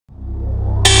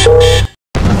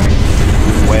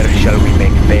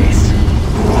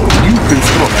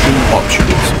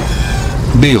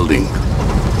Building.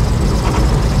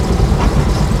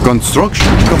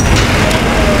 Construction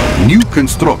complete. New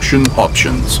construction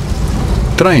options.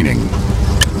 Training.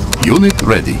 Unit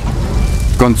ready.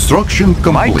 Construction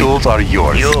complete. My tools are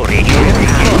yours. Yuri.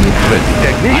 Unit ready.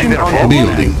 Technician on hand.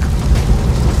 Building.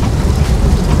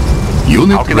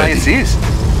 Unit How can I ready. assist?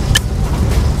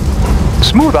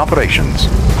 Smooth operations.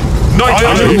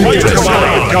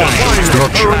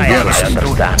 Structure garrison.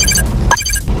 Do that.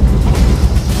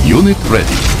 Unit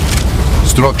ready.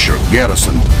 Structure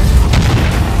garrison.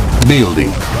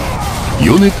 Building.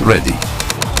 Unit ready.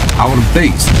 Our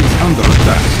base is under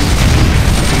attack.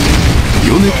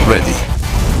 Unit ready.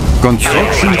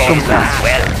 Construction complete.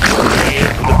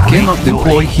 Cannot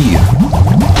deploy here.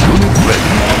 Unit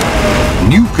ready.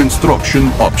 New construction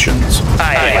options.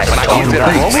 Our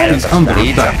base is under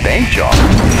Needs a attack. paint job.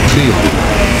 Building.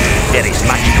 There is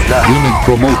much to learn. Unit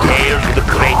promoted. Hail to the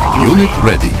great Yuri. Unit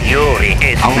ready. Yuri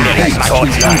is Our base much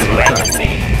is to under learn.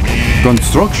 attack.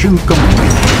 Construction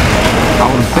complete.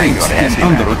 Our base is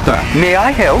under attack. May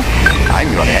I help?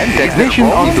 I'm your head technician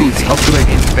on Defeats duty.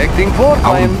 upgraded. Inspecting floor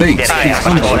Our plan. base There is is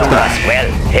under much to attack. learn. Well,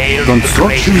 hail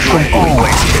Construction to the great Yuri.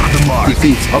 complete.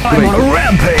 Defeats upgraded.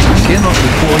 Cannot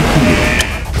deploy here.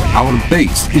 Our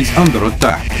base is under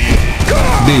attack.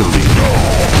 Building.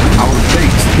 Our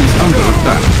base is under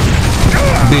attack.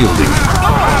 Building.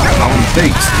 Our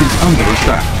base is under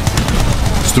attack.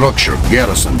 Structure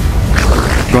garrison.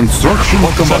 Construction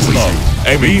complete.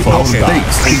 Our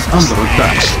base is under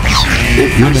attack.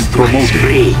 Unit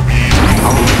promoted.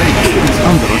 Our base is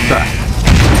under attack.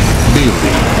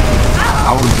 Building.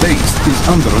 Our base is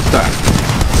under attack.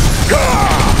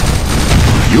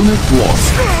 Unit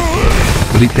lost.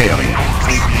 Repairing.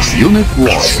 Unit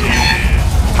lost.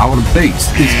 Our base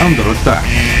is under attack.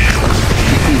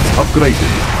 Defeats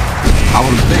upgraded.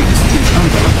 Our base is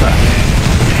under attack.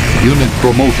 Unit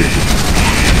promoted.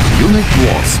 Unit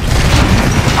lost.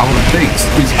 Our base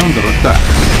is under attack.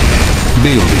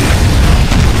 Building.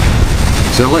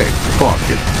 Select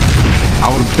target.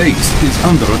 Our base is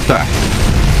under attack.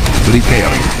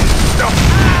 Repairing.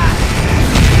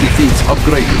 Defeats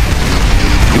upgraded.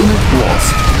 Unit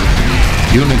lost.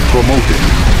 Unit promoted.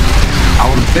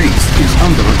 Our base is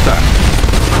under attack.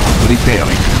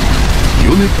 Repairing.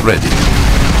 Unit ready.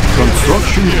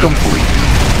 Construction complete.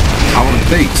 Our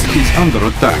base is under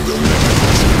attack.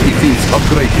 Defeats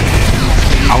upgraded.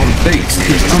 Our base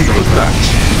is under attack.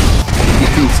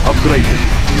 Defeats upgraded.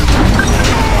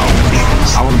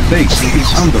 Our base is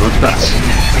under attack.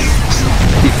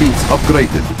 Defeats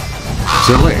upgraded.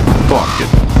 Select target.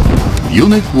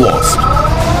 Unit lost.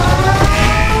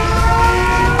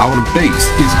 Our base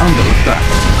is under attack.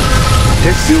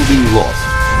 Tech building lost.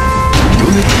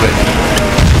 Unit ready.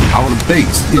 Our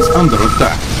base is under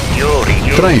attack. Yuri.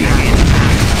 Training.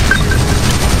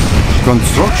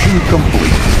 Construction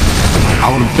complete.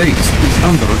 Our base is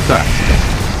under attack.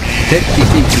 Tech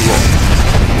defeat lost.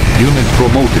 Unit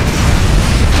promoted.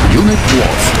 Unit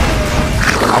lost.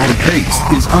 Our base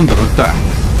is under attack.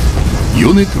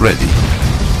 Unit ready.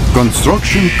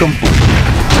 Construction complete.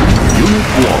 Unit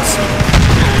lost.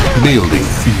 Building.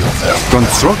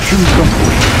 Construction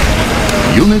complete.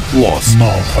 Unit lost.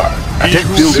 Tech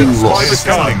building lost.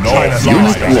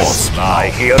 Unit lost. I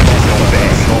hear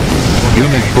no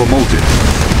Unit promoted.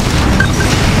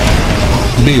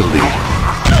 Building.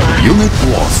 Unit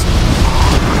lost.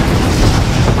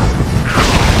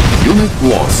 Unit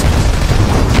lost.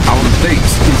 Our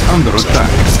base is under attack.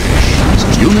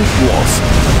 Unit lost.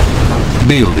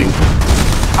 Building.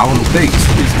 Our base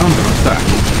is under attack.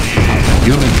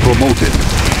 Unit promoted.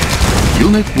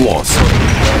 Unit lost.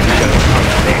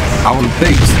 Our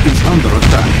base is under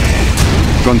attack.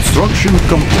 Construction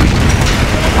complete.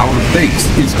 Our base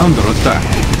is under attack.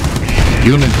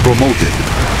 Unit promoted.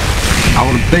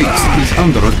 Our base is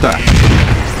under attack.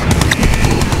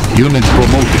 Unit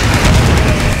promoted.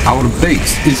 Our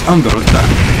base is under attack.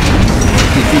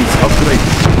 Defeats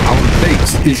upgraded. Our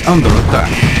base is under attack.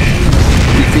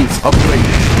 Defeats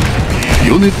upgraded.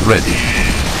 Unit ready.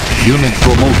 Unit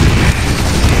promoted.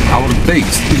 Our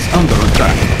base is under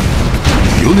attack.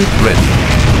 Unit ready.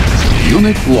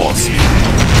 Unit lost.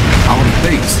 Our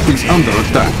base is under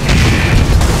attack.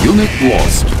 Unit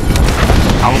lost.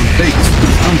 Our base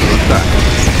is under attack.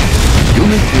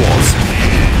 Unit lost.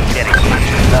 There is much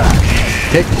to learn.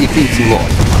 Tech defeats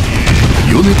lost.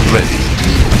 Unit ready.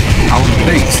 Our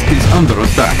base is under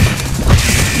attack.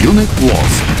 Unit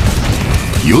lost.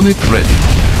 Unit ready.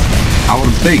 Our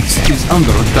base is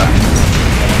under attack.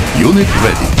 Unit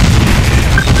ready.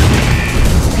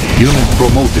 Unit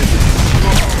promoted.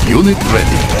 Unit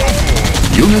ready.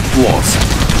 Unit lost.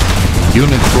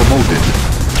 Unit promoted.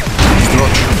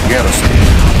 Structure garrison.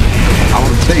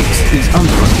 Our base is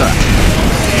under attack.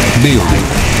 Building.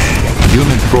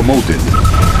 Unit promoted.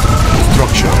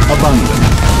 Structure abandoned.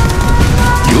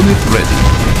 Unit ready.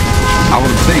 Our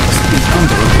base is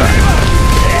under attack.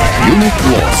 Unit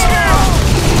lost.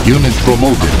 Unit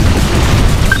promoted.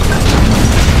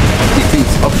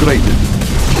 Defeats upgraded.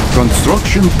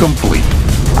 Construction complete.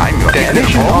 I'm your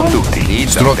technician on duty.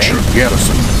 Structure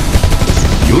garrison.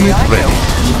 Unit ready.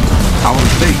 Our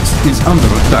base is under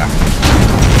attack.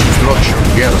 Structure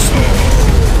garrison.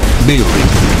 Building.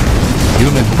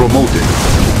 Unit promoted.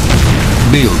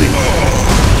 Building.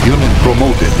 Unit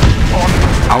promoted.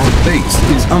 Our base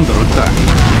is under attack.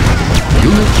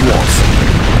 Unit lost.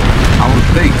 Our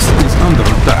base is under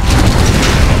attack.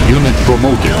 Unit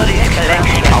promoted.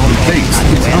 Our base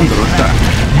is under attack.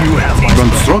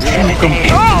 Construction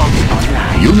complete.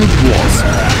 Unit lost.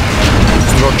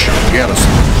 Structure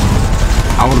garrison.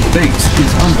 Our base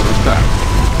is under attack.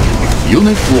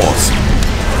 Unit lost.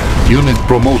 Unit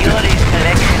promoted.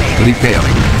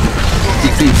 Repairing.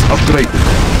 Defense upgraded.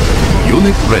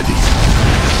 Unit ready.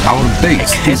 Our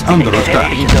base is under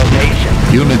attack.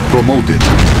 Unit promoted.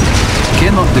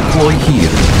 Cannot deploy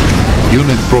here.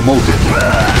 Unit promoted.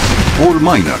 All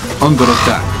miner under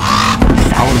attack.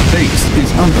 Our base is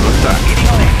under attack.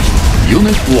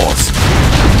 Unit lost.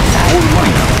 All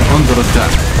miner under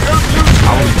attack.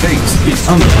 Our base is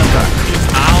under attack.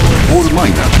 All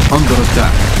miner under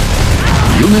attack.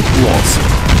 Unit lost.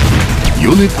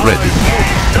 Unit ready.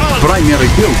 Primary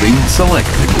building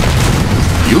selected.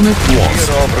 Unit lost.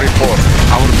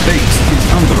 Our base is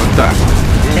under attack.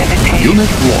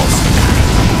 Unit lost.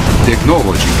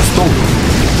 Technology stolen.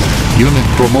 Unit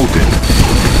promoted.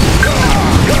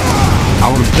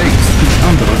 Our base is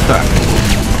under attack.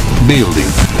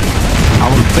 Building.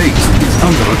 Our base is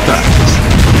under attack.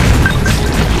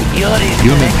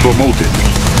 Unit promoted.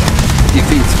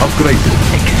 Defense upgraded.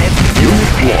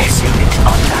 Unit lost.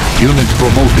 Unit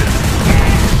promoted.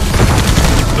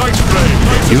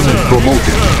 Unit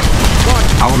promoted.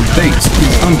 Our base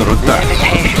is under attack.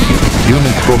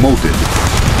 Unit promoted.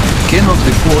 Cannot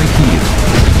deploy here.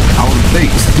 Our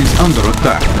base is under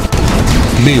attack.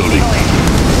 Building.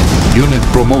 Unit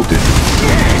promoted.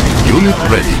 Unit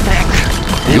ready.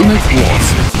 Unit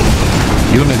lost.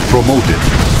 Unit promoted.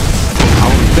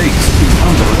 Our base is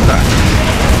under attack.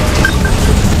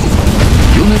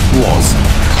 Unit lost.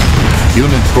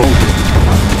 Unit promoted.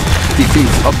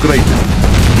 Defense upgraded.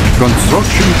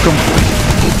 Construction complete.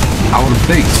 Our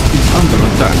base is under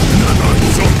attack.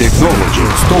 Technology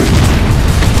stolen.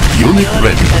 Unit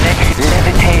ready.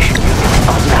 Levitation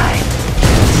online.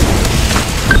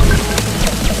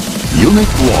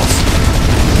 Unit lost.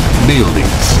 Building.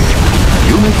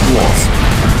 Unit lost.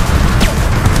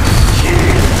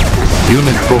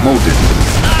 Unit promoted.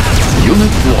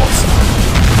 Unit lost.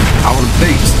 Our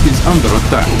base is under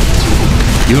attack.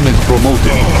 Unit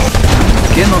promoted.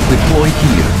 Cannot deploy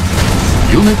here.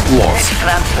 Unit lost.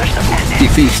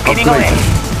 Defense upgraded.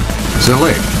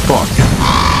 Select target.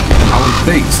 Our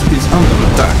base is under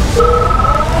attack.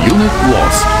 Unit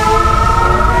lost.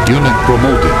 Unit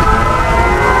promoted.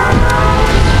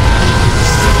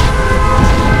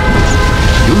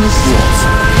 Unit lost.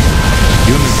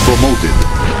 Unit promoted.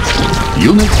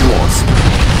 Unit lost.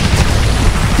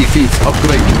 Defense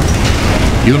upgraded.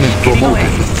 Unit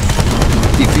promoted.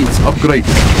 Defense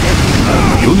upgraded.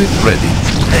 Unit ready.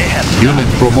 Unit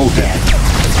promoted.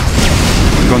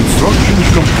 Construction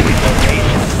complete.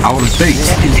 Our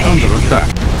base is under attack.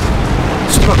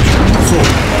 Structure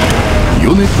sold.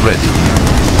 Unit ready.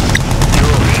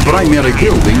 Primary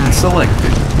building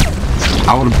selected.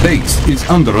 Our base is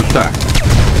under attack.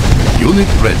 Unit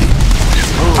ready.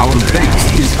 Our base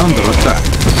is under attack.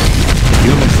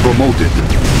 Unit promoted.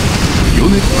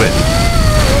 Unit ready.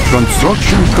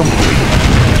 Construction complete.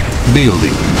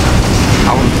 Building.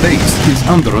 Our base is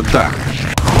under attack.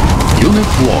 Unit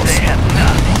lost.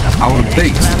 Our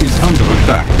base is under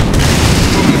attack.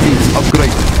 Defense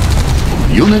upgraded.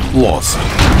 Unit lost.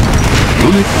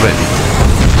 Unit ready.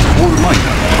 All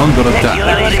miner under attack.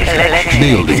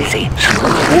 Building.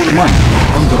 All miner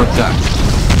under attack.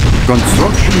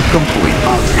 Construction complete.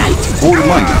 All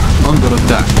miner under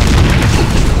attack.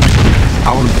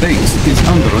 Our base is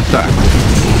under attack.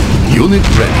 Unit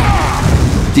ready.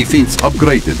 Defense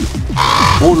upgraded.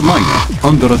 All miner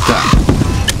under attack.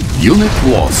 Unit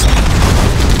lost.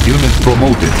 Unit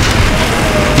promoted.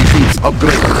 Defense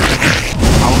upgraded.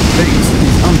 Our base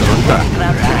is under attack.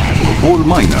 All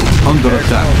miner under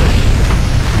attack.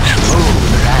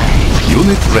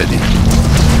 Unit ready.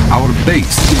 Our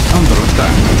base is under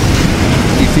attack.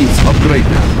 Defense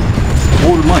upgraded.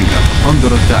 All miner under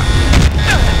attack.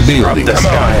 Building.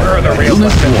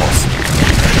 Unit lost.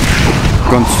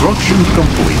 Construction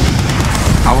complete.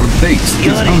 Our base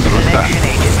is under attack.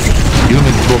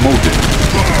 Unit promoted.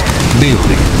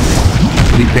 Building.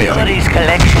 Repairing. Yuri's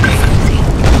collection agency.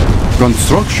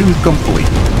 Construction complete.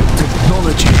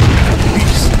 Technology.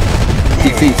 Peace.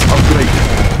 Defense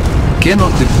upgraded.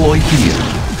 Cannot deploy here.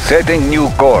 Setting new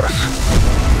course.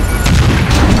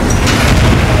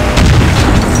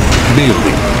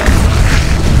 Building.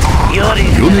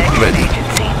 Yuri's Unit collection ready.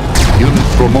 agency. Unit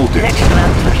promoted. Next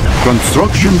transfer zone.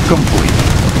 Construction complete.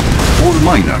 All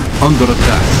miner under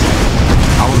attack.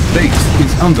 Our base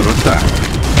is under attack.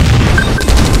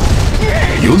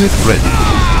 Unit ready.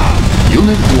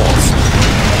 Unit lost.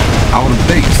 Our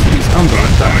base is under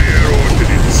attack.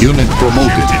 Unit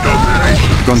promoted.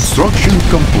 Construction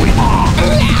complete.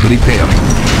 Repairing.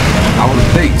 Our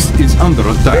base is under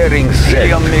attack. Bearing set.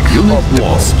 Unit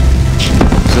lost.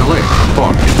 Select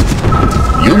target.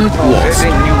 Unit lost.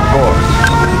 Setting new course.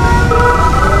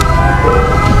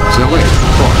 Select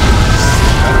target.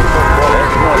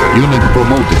 Unit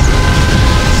promoted.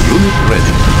 Unit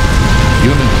ready.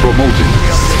 Unit promoted.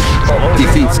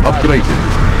 Defense upgraded.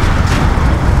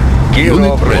 Gear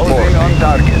Unit of ready. reporting on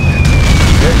target.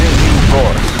 Setting new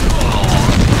course.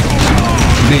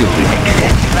 Building.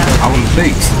 Our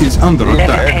base is under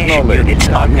attack. Levitation units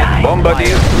online.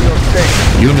 Bombardier to your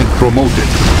station. Unit promoted.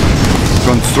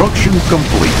 Construction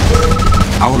complete.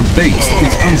 Our base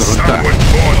is under attack.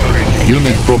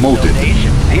 Unit promoted.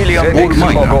 Helium All mix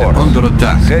miner course. under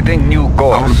attack. Setting new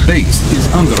Our course. base is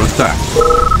under attack.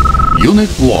 Unit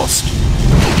lost.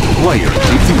 Player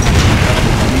defeated.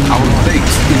 Our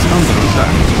base is under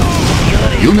attack.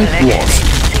 Unit lost.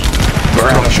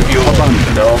 Structure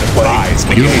abandoned.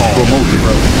 Unit promoted.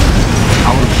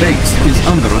 Our base is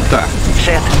under attack.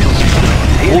 Set to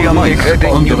All Helium mix miner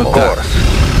setting under new attack. course.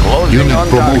 Closing Unit on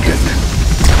promoted. target.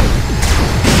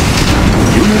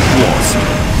 Unit lost.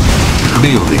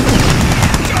 Building.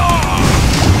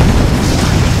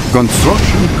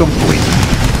 Construction complete.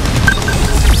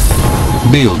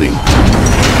 Building.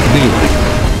 Building.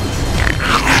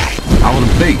 Our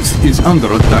base is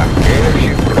under attack.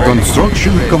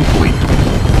 Construction complete.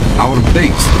 Our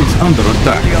base is under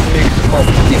attack.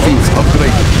 Defense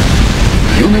upgraded.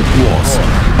 Unit lost.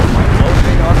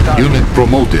 Unit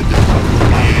promoted.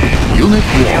 Unit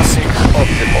lost.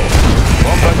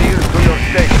 Bombardier to your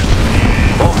station.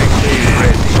 Bombing phase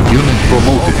ready. Unit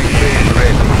promoted. Bombing phase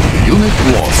ready. Unit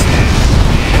lost.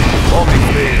 Bombing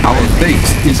phase Our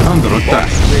base is under attack.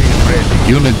 phase ready.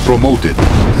 Unit promoted.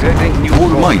 Setting new All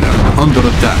course. miner under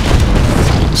attack.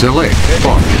 Select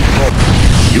target.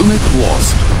 Unit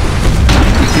lost.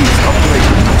 Defense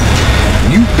upgraded.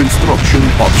 New construction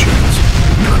options.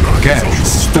 Cash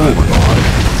stolen.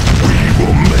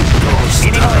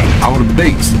 Our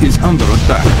base is under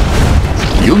attack.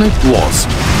 Unit lost.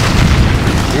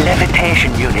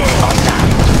 levitation units online.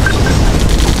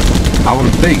 Our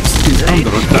base is under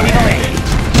attack.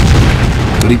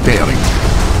 Repairing.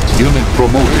 Unit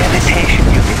promoted. Levitation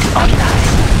units online.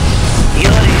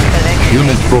 Yuri's collection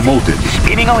Unit promoted.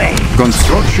 spinning away.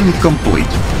 Construction complete.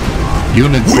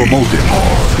 Unit promoted.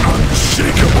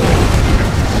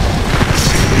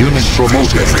 Unit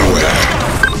promoted.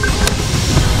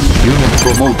 Unit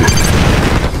promoted.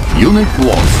 Unit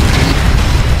lost.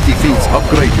 Defense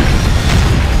upgraded.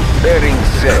 Bearing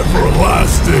set.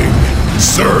 Everlasting.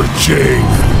 Searching.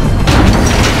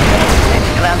 Let's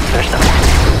transfer some.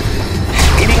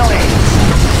 Spinning away.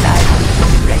 Side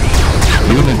ready.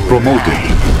 Unit promoted.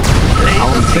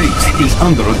 Our base is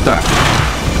under attack.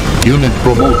 Unit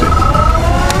promoted.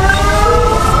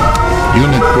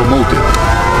 Unit promoted.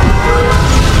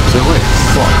 Select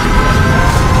target.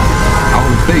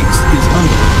 Our base is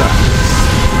under attack.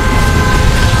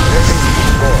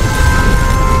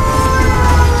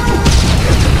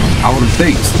 Our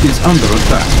base is under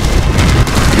attack.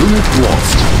 Unit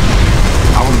lost.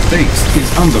 Our base is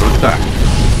under attack.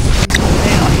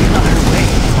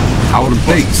 Our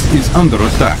base is under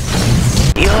attack.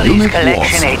 Yuri's Unit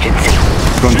collection lost. agency.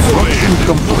 Construction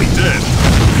complete.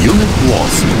 Unit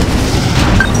lost.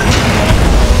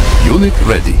 Unit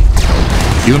ready.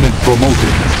 Unit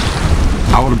promoted.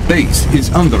 Our base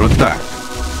is under attack.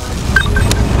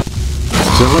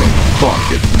 Select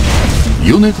target.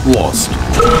 Unit lost.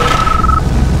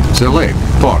 Select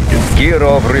target. Gear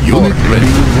of report. Unit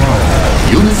ready.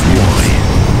 Unit lost.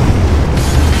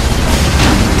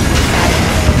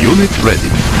 Unit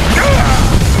ready.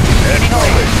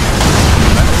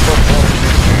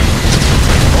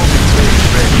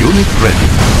 Unit ready.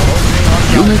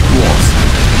 Unit lost.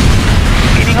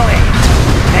 Spinning away.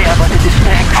 They are but a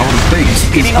distraction. Our base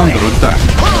is under attack.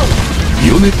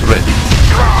 Unit ready.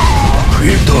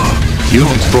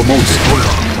 Unit promoted.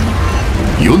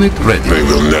 Unit ready. They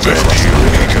will never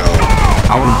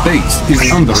Our base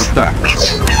is under attack.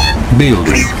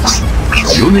 Building.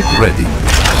 Unit ready.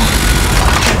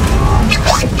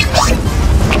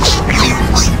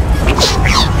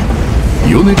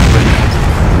 Unit ready.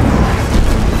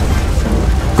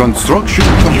 Construction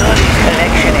complete. Yuri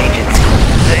collection agency.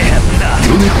 They have nothing.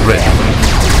 Unit ready.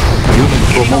 Unit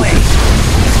promoted.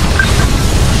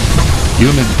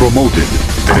 Unit promoted.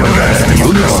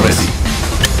 Unit ready.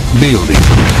 Building.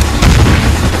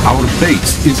 Our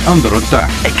base is under attack.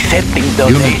 Accepting Unit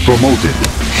donation. promoted.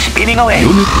 Spinning away.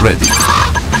 Unit ready.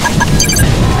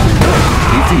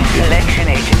 Defeated. Collection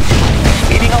agency.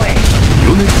 Spinning away.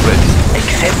 Unit ready.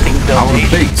 Accepting Our donation.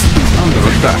 base is under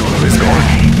attack.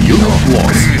 Unit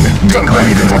lost. Unit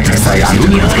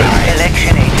Yuri ready.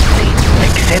 collection agency.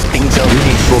 Accepting Unit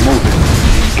donation. promoted.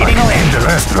 Spinning away.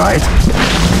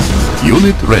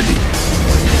 Unit ready.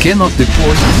 Cannot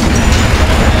deploy.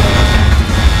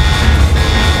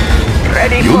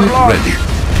 Ready for Unit launch. ready.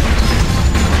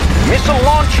 Missile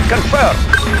launch confirmed.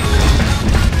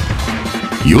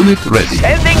 Unit ready.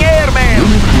 Sending airmail.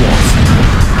 Unit lost.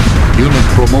 Unit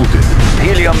promoted.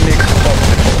 Helium mix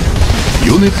possible.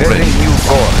 Unit Sending ready. new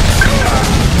core.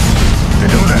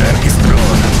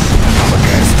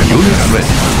 Unit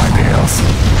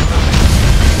ready.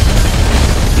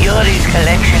 Yuri's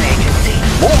collection agency.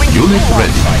 Moving to Unit launch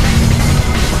ready. site.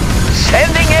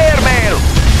 Sending airmail.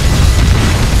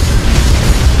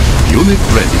 Unit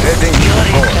ready. Sending new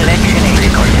Yuri's core. collection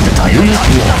agency. Unit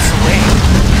lost.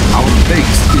 Our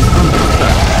base is under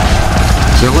attack.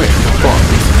 Select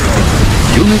target.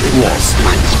 Unit lost.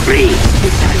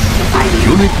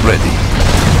 Unit ready.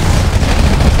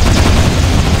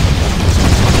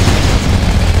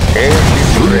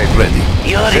 Airship Unit ready. ready.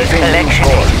 Yuri's Setting new collection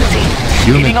core. agency.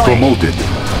 Unit Spinning away. promoted.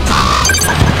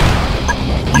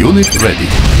 Unit ready.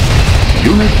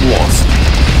 Unit lost.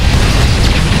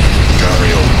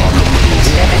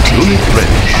 Unit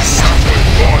ready.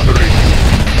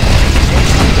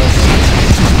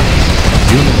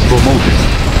 Unit promoted.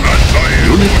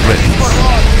 Unit ready.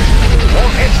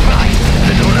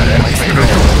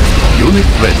 Unit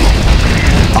ready.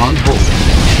 On hold.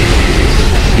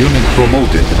 Unit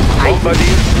promoted.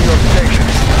 Bombardiers to your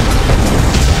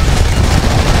stations.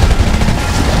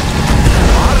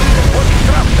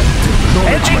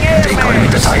 Sending airmail.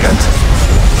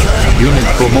 Unit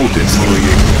promoted.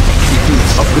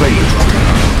 Upgraded.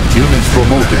 Unit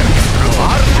promoted.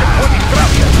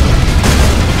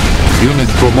 Unit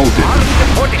promoted.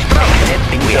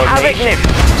 Accepting We have it donation. left.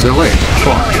 Select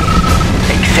target.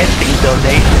 Accepting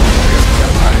donation.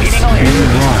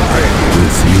 Spinning away.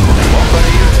 With you.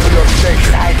 Bombardiers to your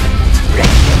station. Silent.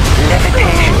 Ready.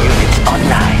 Levitation units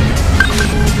online.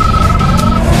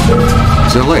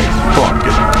 Select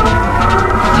target.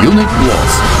 Unit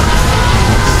lost.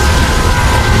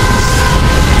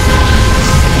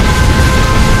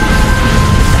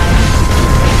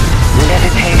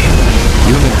 Levitation.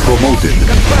 Unit promoted.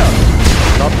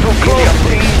 Not too close,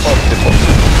 please. Possible.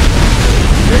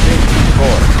 Sending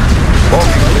core.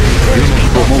 Unit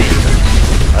promoted.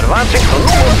 Advancing to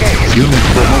new location. Unit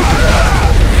promoted.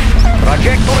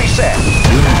 Trajectory set.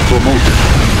 Unit promoted.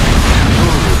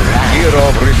 Year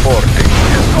of reporting.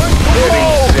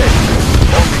 Bearing set.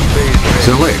 Bombing base ready.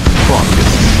 Select target.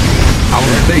 Our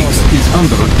base is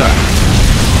under attack.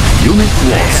 Unit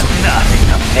lost. Nothing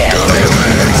of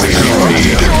value.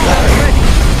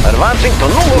 Advancing to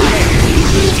new location.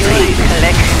 Yuri's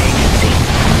collection agency.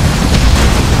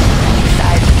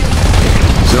 Silent.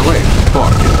 Select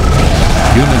target.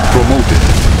 Unit promoted.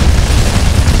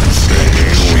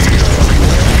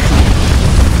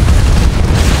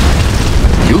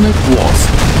 Unit lost.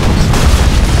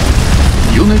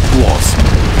 Unit lost.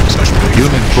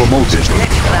 Unit promoted.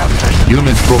 Let's transfer.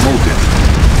 Unit promoted.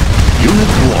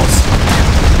 Unit lost.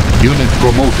 Unit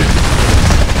promoted.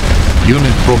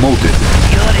 Unit promoted.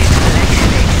 Yuri's collection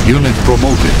agency. Unit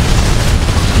promoted.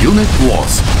 Unit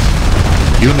lost.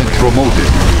 Unit promoted.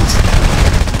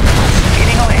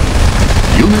 Spinning away.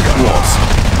 Unit lost.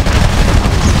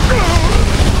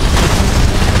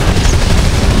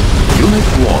 Unit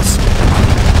lost.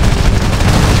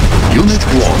 Unit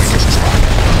lost.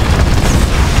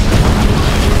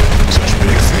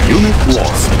 Unit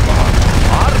lost.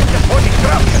 Armed for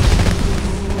destruction.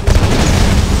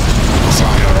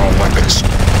 Fire all weapons.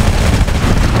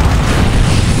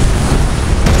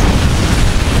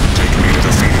 Take me to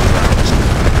the feeding grounds.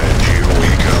 And here we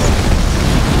go.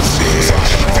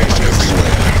 Fish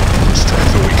everywhere. Strike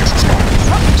the weakest spot.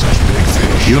 Such big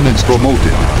fish. Units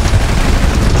promoted.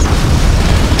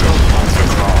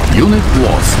 Unit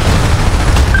lost.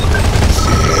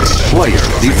 Player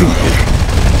defeated.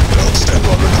 Don't step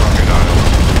on the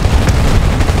crocodile.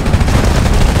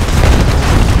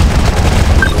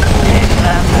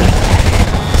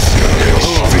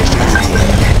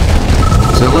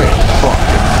 Select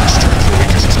target.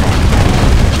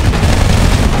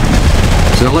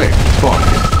 Select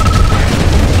target.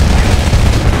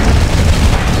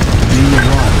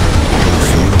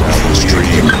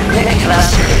 Stream.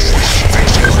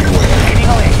 Face everywhere. Getting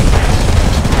away.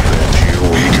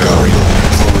 We go.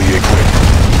 Fully equipped.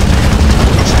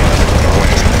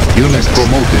 Unit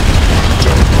promoted.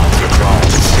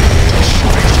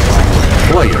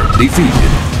 Player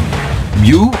defeated.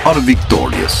 You are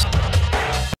victorious.